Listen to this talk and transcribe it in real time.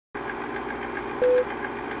All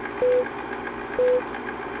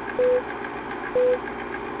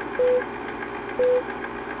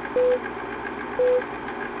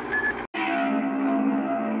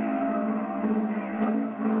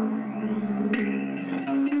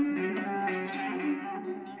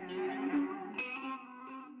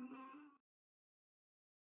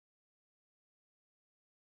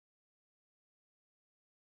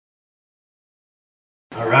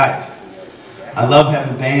right. I love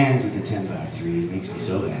having bands at the 10x3. It makes me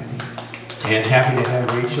so happy. And happy to have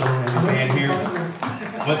Rachel and the band here.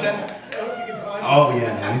 What's that? Oh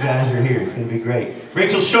yeah, man, you guys are here. It's going to be great.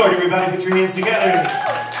 Rachel Shortt, everybody put your hands together.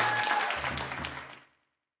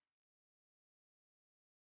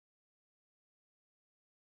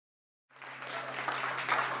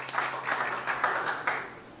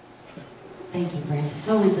 Thank you, Brent. It's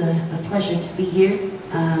always a pleasure to be here.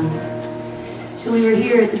 So we were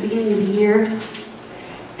here at the beginning of the year,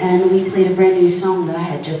 and we played a brand new song that I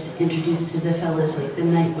had just introduced to the fellas like the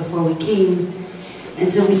night before we came.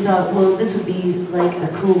 And so we thought, well, this would be like a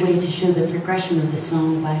cool way to show the progression of the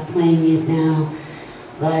song by playing it now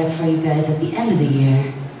live for you guys at the end of the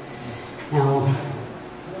year. Now,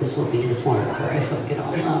 this will be the point where I fuck it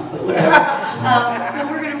all up, but whatever. So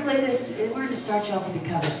we're going to play this, we're going to start you off with a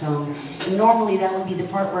cover song. And normally that would be the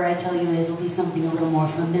part where I tell you it'll be something a little more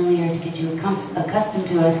familiar to get you accustomed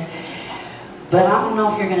to us. But I don't know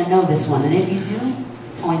if you're going to know this one, and if you do,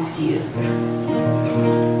 points to you.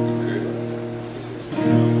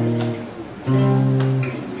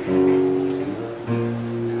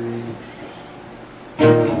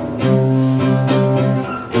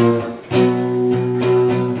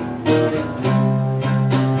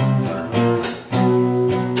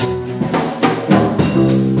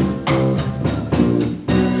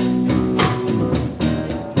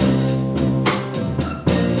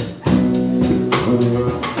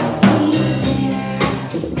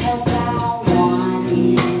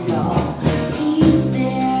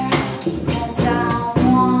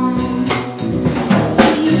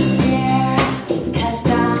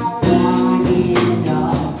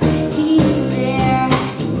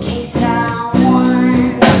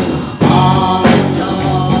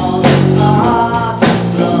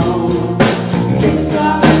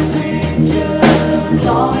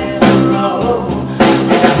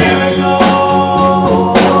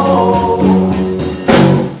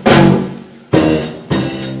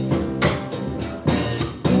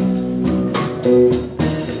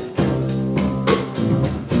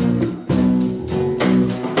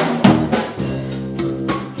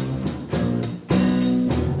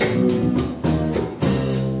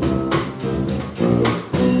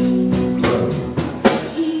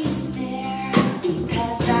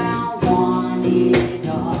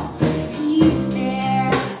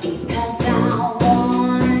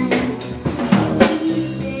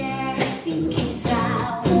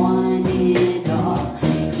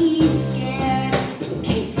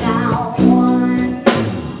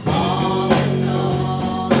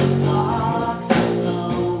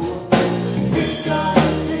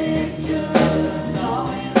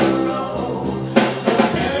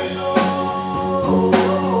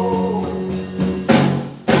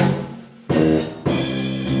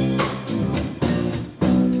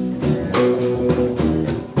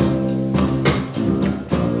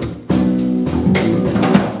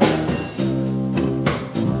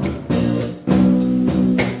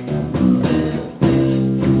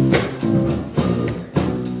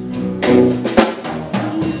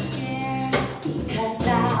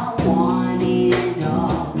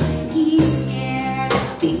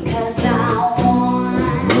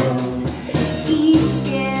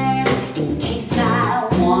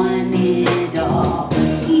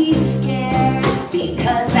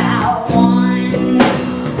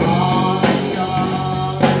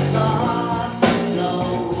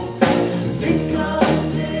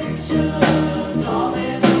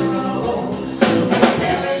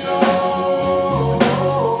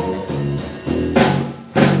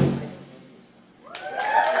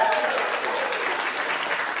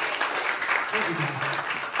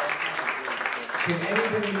 Can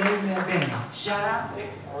anybody name that band? Shout out.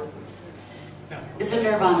 No. It's a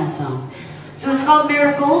Nirvana song. So it's called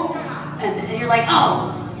Marigold, and you're like,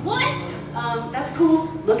 oh, what? That's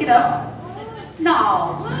cool. Look it up.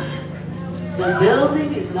 No. The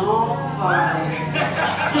building is on fire.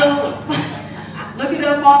 So look it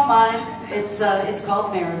up online. It's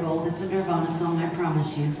called Marigold. It's a Nirvana song, I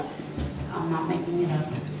promise you. I'm not making it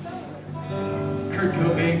up. Kurt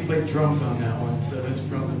Cobain played drums on that one, so that's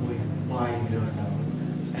probably why you don't know.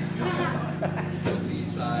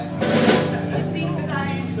 Seaside.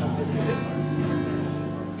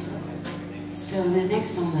 So the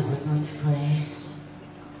next song that we're going to play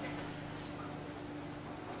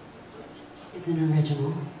is an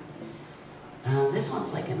original. This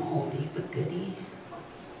one's like an oldie but goodie.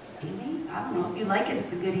 Maybe? I don't know. If you like it,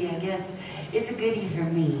 it's a goodie, I guess. It's a goodie for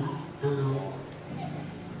me.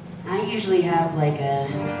 I usually have like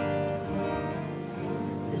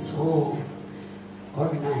this whole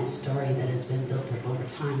organized story that has been built up over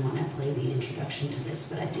time when I play the introduction to this,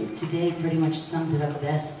 but I think today pretty much summed it up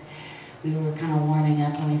best. We were kind of warming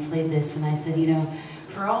up when we played this, and I said, you know,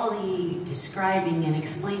 for all the describing and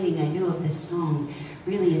explaining I do of this song,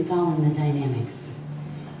 really it's all in the dynamics.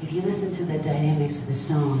 If you listen to the dynamics of the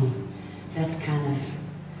song, that's kind of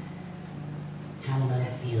how love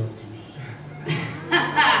feels to me.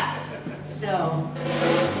 So,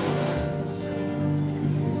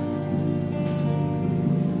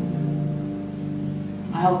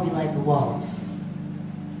 I hope you like the waltz.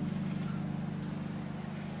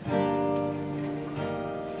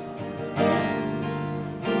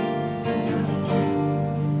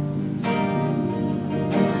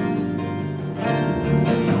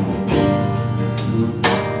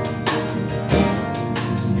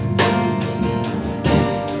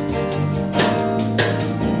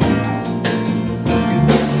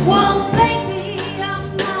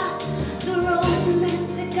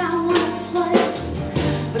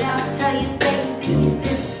 But I'll tell you, baby,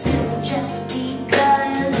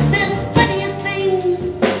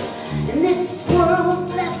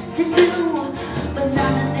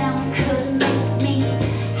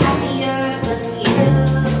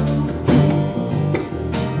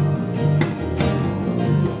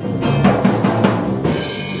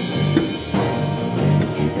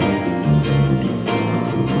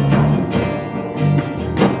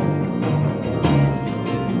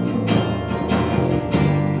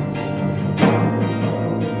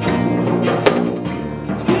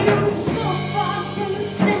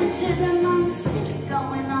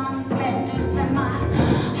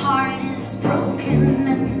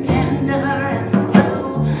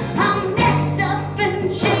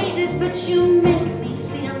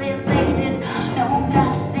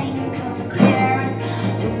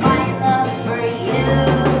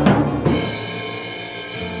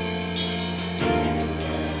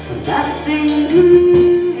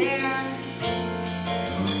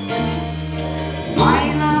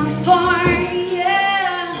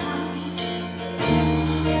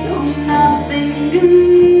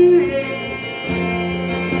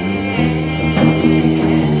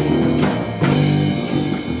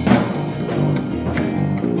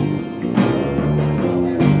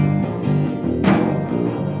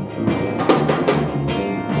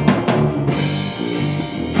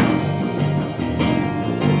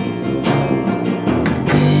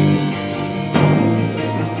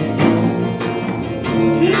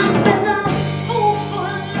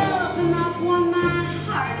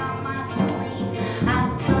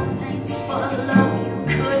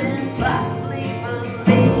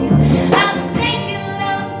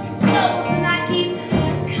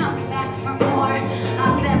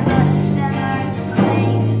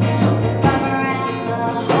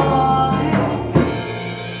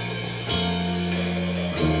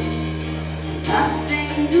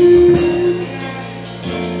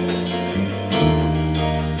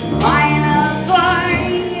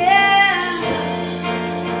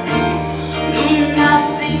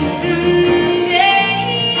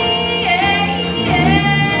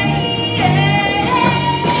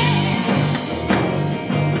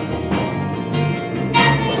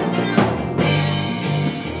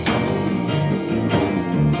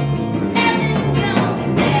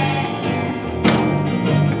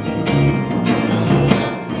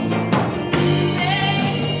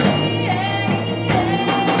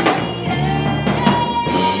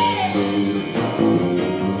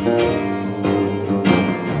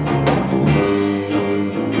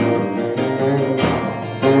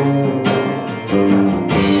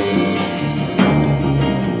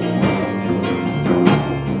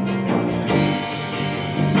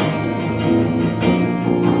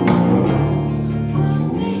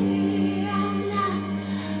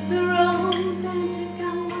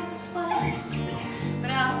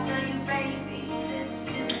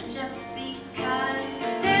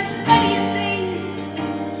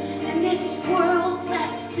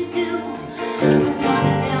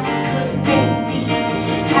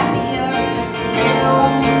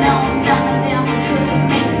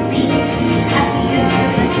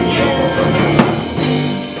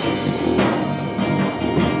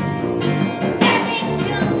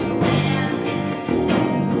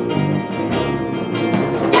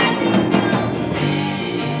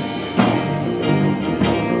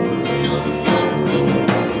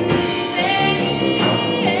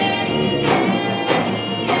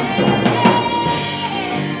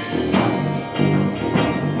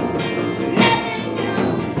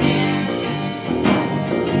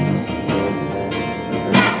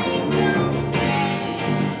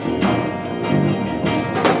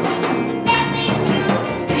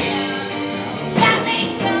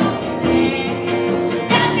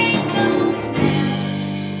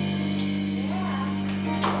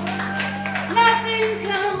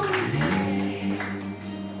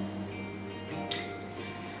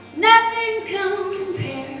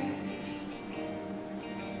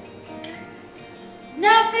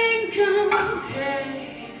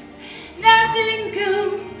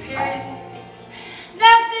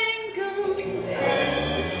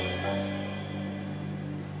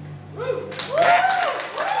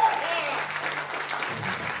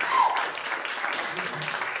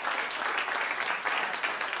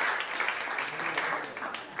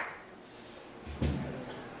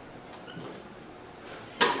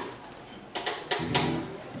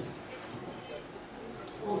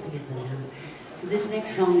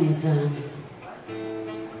 next song is,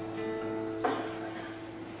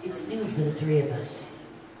 it's new for the three of us.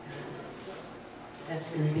 That's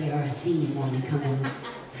going to be our theme when we come in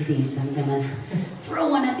to these. I'm going to throw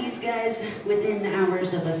one at these guys within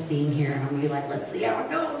hours of us being here. And I'm going to be like, let's see how it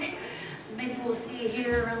goes. Maybe we'll see you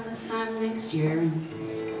here around this time next year. And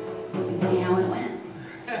you can see how it went.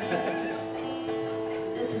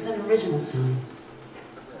 This is an original song.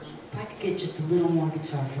 If I could get just a little more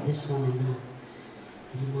guitar for this one and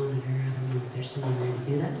a monitor. I don't know if there's someone there to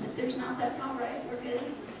do that. If there's not, that's all right. We're good.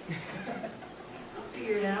 I'll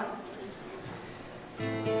figure it out. I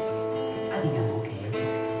think I'm okay.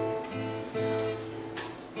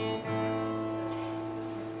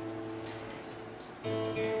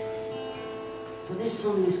 So this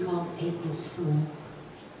song is called April's Fool.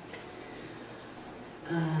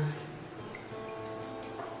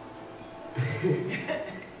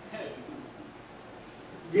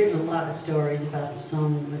 There's a lot of stories about the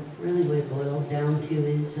song, but really what it boils down to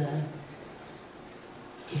is,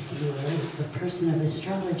 if you are a person of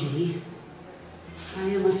astrology, I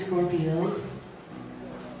am a Scorpio,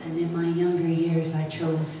 and in my younger years I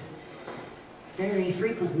chose very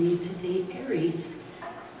frequently to date Aries.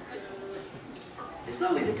 There's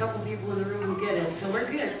always a couple people in the room who get it, so we're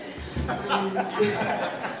good.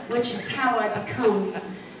 Which is how I become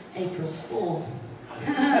April's Fool.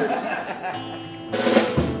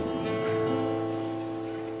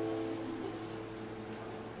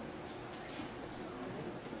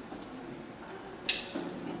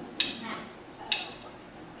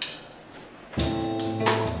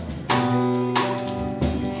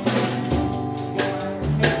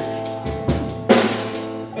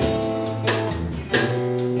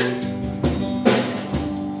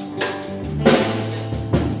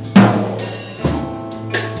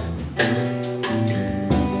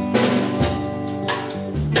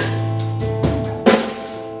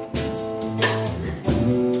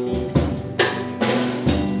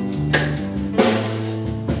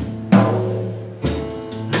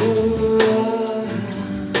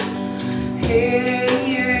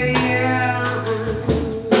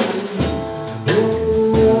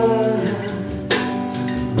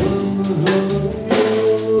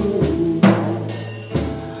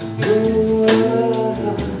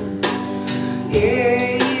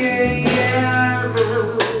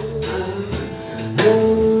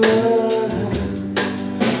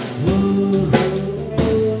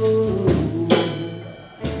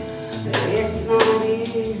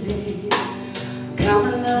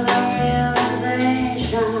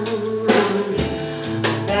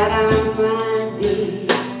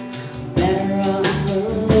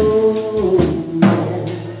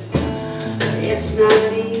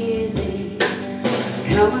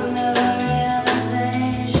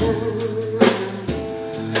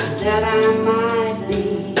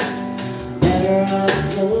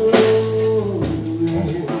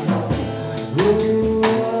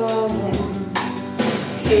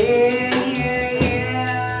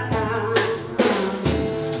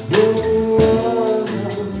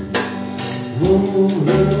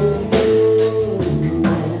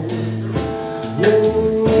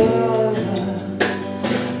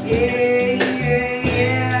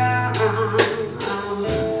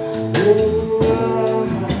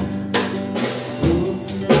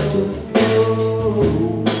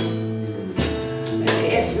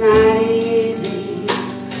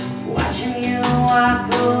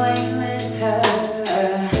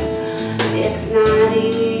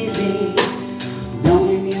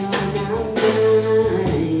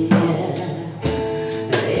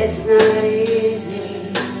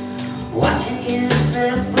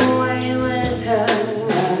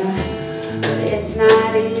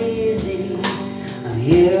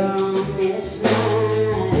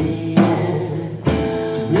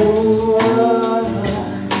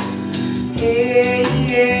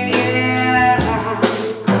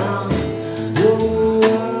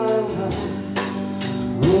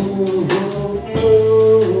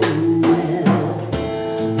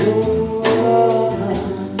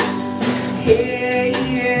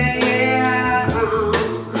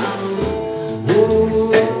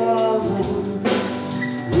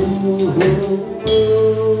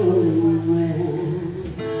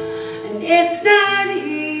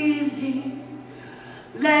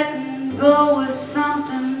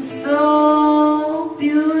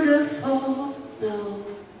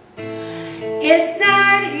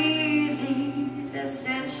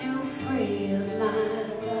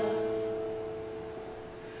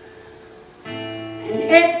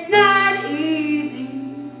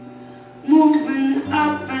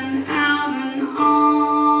 Up and out and on.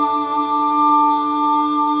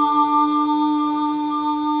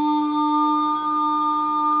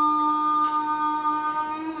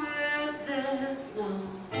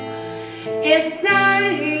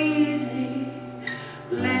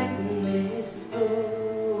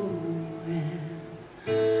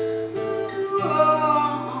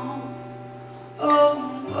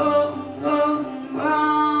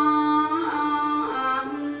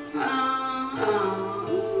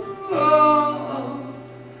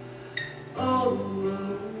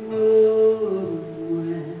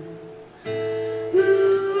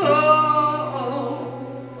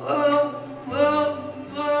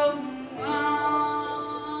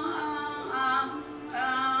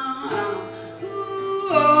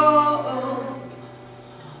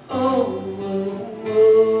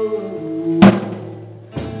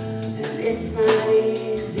 it's not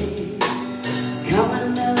easy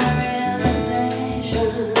coming to the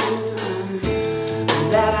realization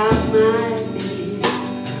that I might be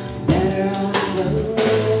better off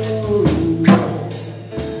alone.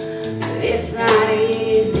 It's not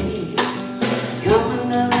easy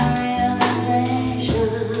coming to the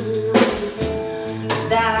realization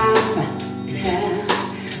that I might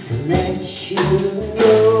have to let you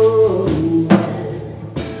know.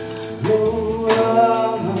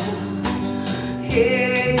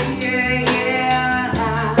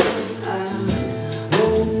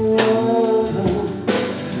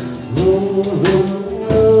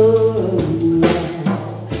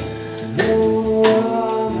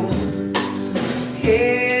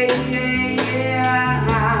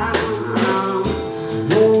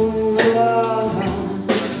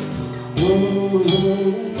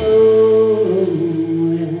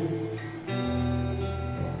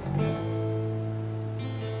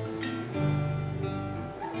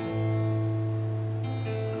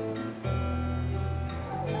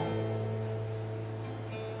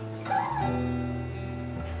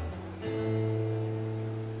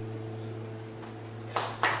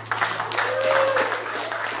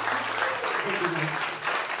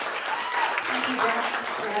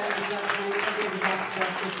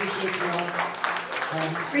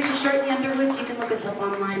 Rachel Shortt and the Underwoods. You can look us up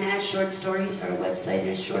online at Shortt Stories. Our website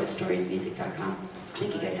is shortstoriesmusic.com.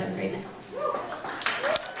 Thank you guys. Have a great night.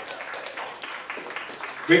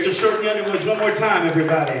 Rachel Shortt and the Underwoods. One more time,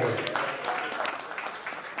 everybody.